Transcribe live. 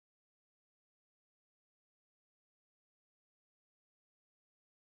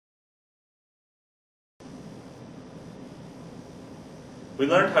we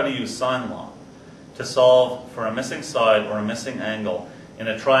learned how to use sine law to solve for a missing side or a missing angle in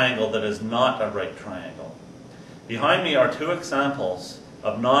a triangle that is not a right triangle. Behind me are two examples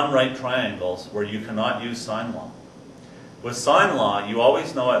of non-right triangles where you cannot use sine law. With sine law, you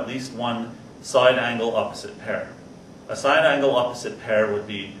always know at least one side angle opposite pair. A side angle opposite pair would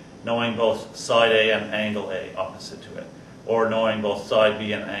be knowing both side A and angle A opposite to it, or knowing both side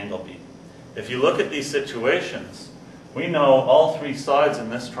B and angle B. If you look at these situations, we know all three sides in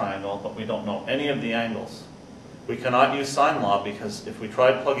this triangle, but we don't know any of the angles. We cannot use sine law because if we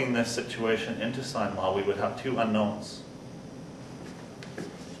tried plugging this situation into sine law, we would have two unknowns.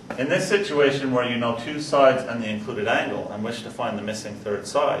 In this situation where you know two sides and the included angle and wish to find the missing third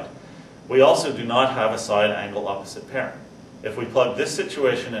side, we also do not have a side angle opposite pair. If we plug this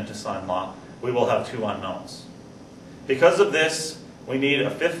situation into sine law, we will have two unknowns. Because of this, we need a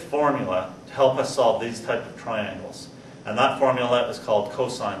fifth formula to help us solve these type of triangles, and that formula is called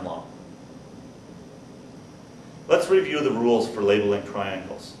cosine law. Let's review the rules for labeling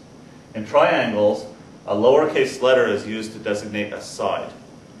triangles. In triangles, a lowercase letter is used to designate a side,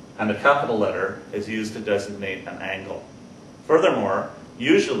 and a capital letter is used to designate an angle. Furthermore,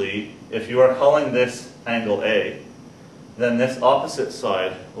 usually, if you are calling this angle A, then this opposite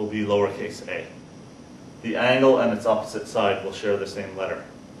side will be lowercase a. The angle and its opposite side will share the same letter.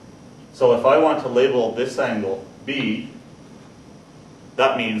 So if I want to label this angle B,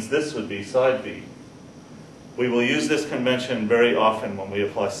 that means this would be side B. We will use this convention very often when we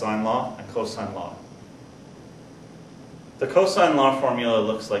apply sine law and cosine law. The cosine law formula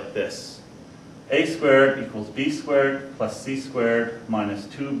looks like this. A squared equals B squared plus C squared minus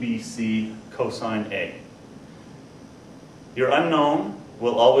 2BC cosine A. Your unknown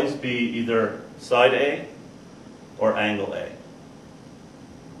will always be either side A or angle A.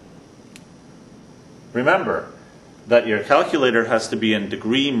 Remember that your calculator has to be in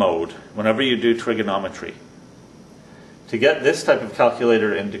degree mode whenever you do trigonometry. To get this type of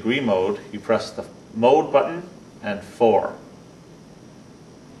calculator in degree mode, you press the mode button and 4.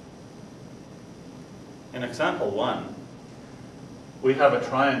 In example 1, we have a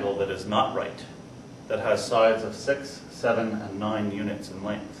triangle that is not right, that has sides of 6, 7, and 9 units in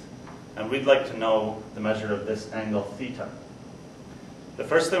length. And we'd like to know the measure of this angle theta. The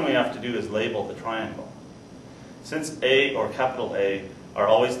first thing we have to do is label the triangle. Since A or capital A are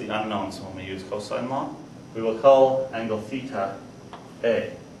always the unknowns when we use cosine law, we will call angle theta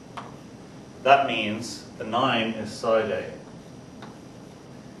A. That means the 9 is side A.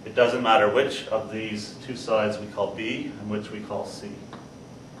 It doesn't matter which of these two sides we call B and which we call C.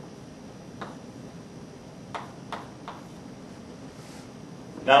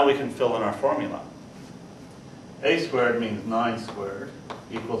 Now we can fill in our formula. A squared means 9 squared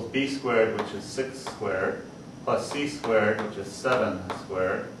equals B squared, which is 6 squared, plus C squared, which is 7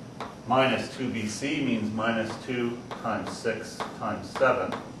 squared, minus 2BC means minus 2 times 6 times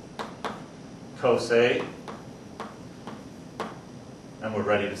 7, cos A, and we're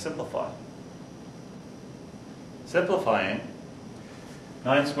ready to simplify. Simplifying,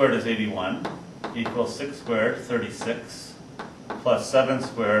 9 squared is 81, equals 6 squared, 36, plus 7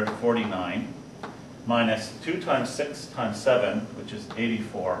 squared, 49, minus 2 times 6 times 7, which is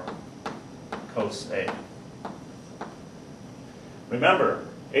 84, cos A. Remember,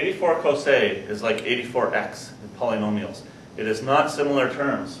 84 cos A is like 84x in polynomials. It is not similar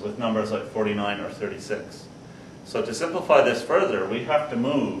terms with numbers like 49 or 36. So to simplify this further, we have to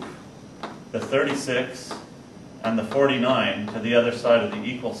move the 36 and the 49 to the other side of the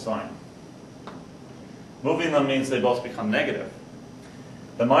equal sign. Moving them means they both become negative.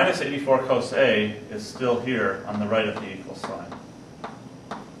 The minus 84 cos A is still here on the right of the equal sign.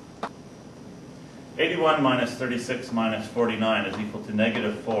 81 minus 36 minus 49 is equal to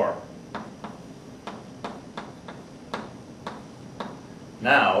negative 4.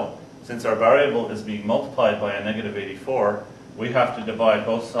 Now, since our variable is being multiplied by a negative 84, we have to divide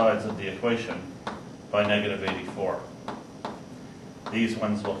both sides of the equation by negative 84. These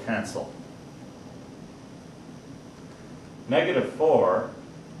ones will cancel. Negative 4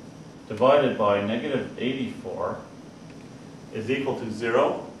 divided by negative 84 is equal to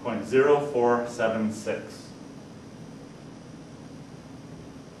 0.0476.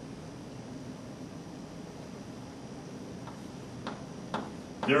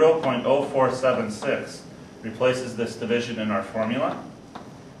 .0476 replaces this division in our formula,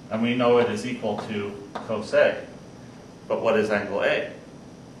 and we know it is equal to cos A. But what is angle A?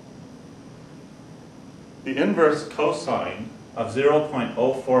 The inverse cosine of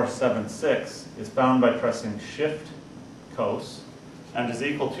 0.0476 is found by pressing Shift cos and is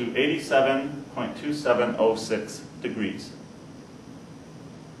equal to 87.2706 degrees.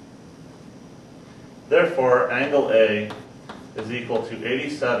 Therefore, angle A is equal to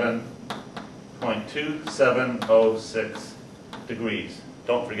 87.2706 degrees.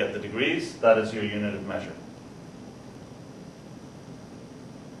 Don't forget the degrees, that is your unit of measure.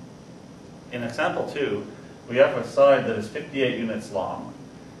 In example 2, we have a side that is 58 units long,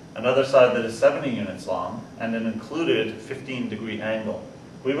 another side that is 70 units long, and an included 15-degree angle.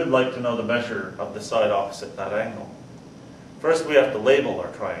 We would like to know the measure of the side opposite that angle. First, we have to label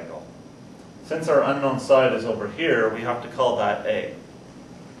our triangle. Since our unknown side is over here, we have to call that A.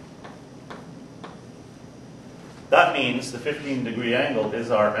 That means the 15-degree angle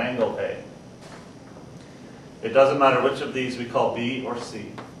is our angle A. It doesn't matter which of these we call B or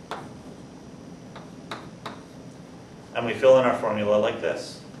C. And we fill in our formula like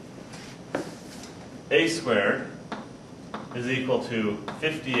this. A squared is equal to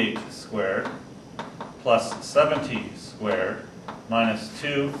 58 squared plus 70 squared minus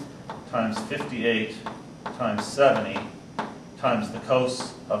 2 times 58 times 70 times the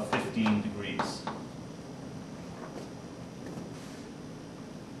cos of 15 degrees.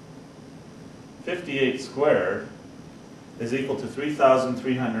 58 squared is equal to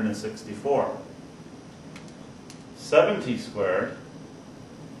 3,364. 70 squared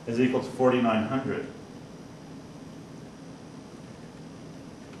is equal to 4,900.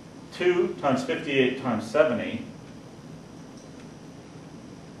 2 times 58 times 70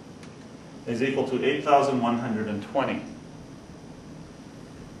 is equal to 8,120.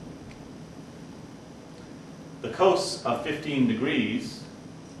 The cos of 15 degrees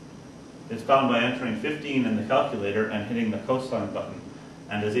is found by entering 15 in the calculator and hitting the cosine button,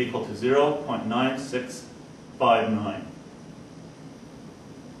 and is equal to 0.9659.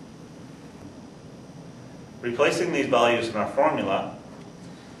 Replacing these values in our formula,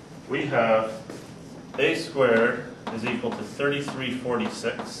 we have A squared is equal to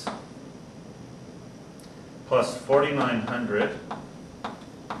 3346 plus 4,900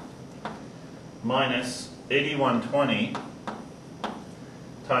 minus 8120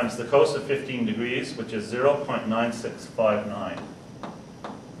 times the cos of 15 degrees, which is 0.9659.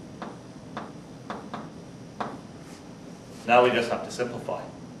 Now we just have to simplify.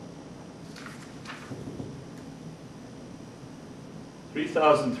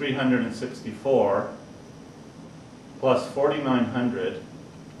 3,364 plus 4,900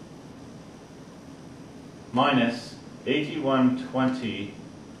 minus 8120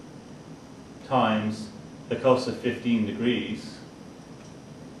 times the cos of 15 degrees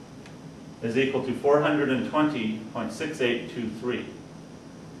is equal to 420.6823.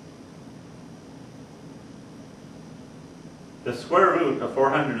 The square root of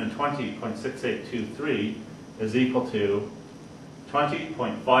 420.6823 is equal to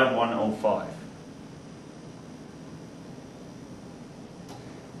 20.5105.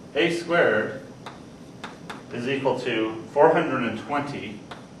 A squared is equal to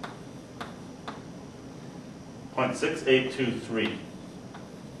 420.6823.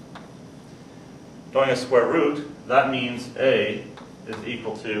 Doing a square root, that means A is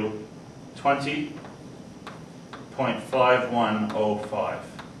equal to 20.5105.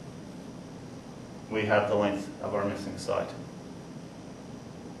 We have the length of our missing side.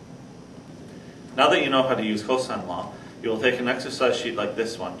 Now that you know how to use cosine law, you will take an exercise sheet like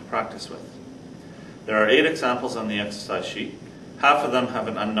this one to practice with. There are 8 examples on the exercise sheet. Half of them have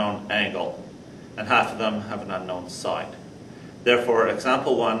an unknown angle, and half of them have an unknown side. Therefore,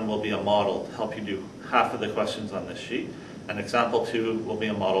 example 1 will be a model to help you do half of the questions on this sheet, and example 2 will be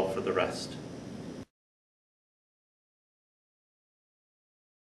a model for the rest.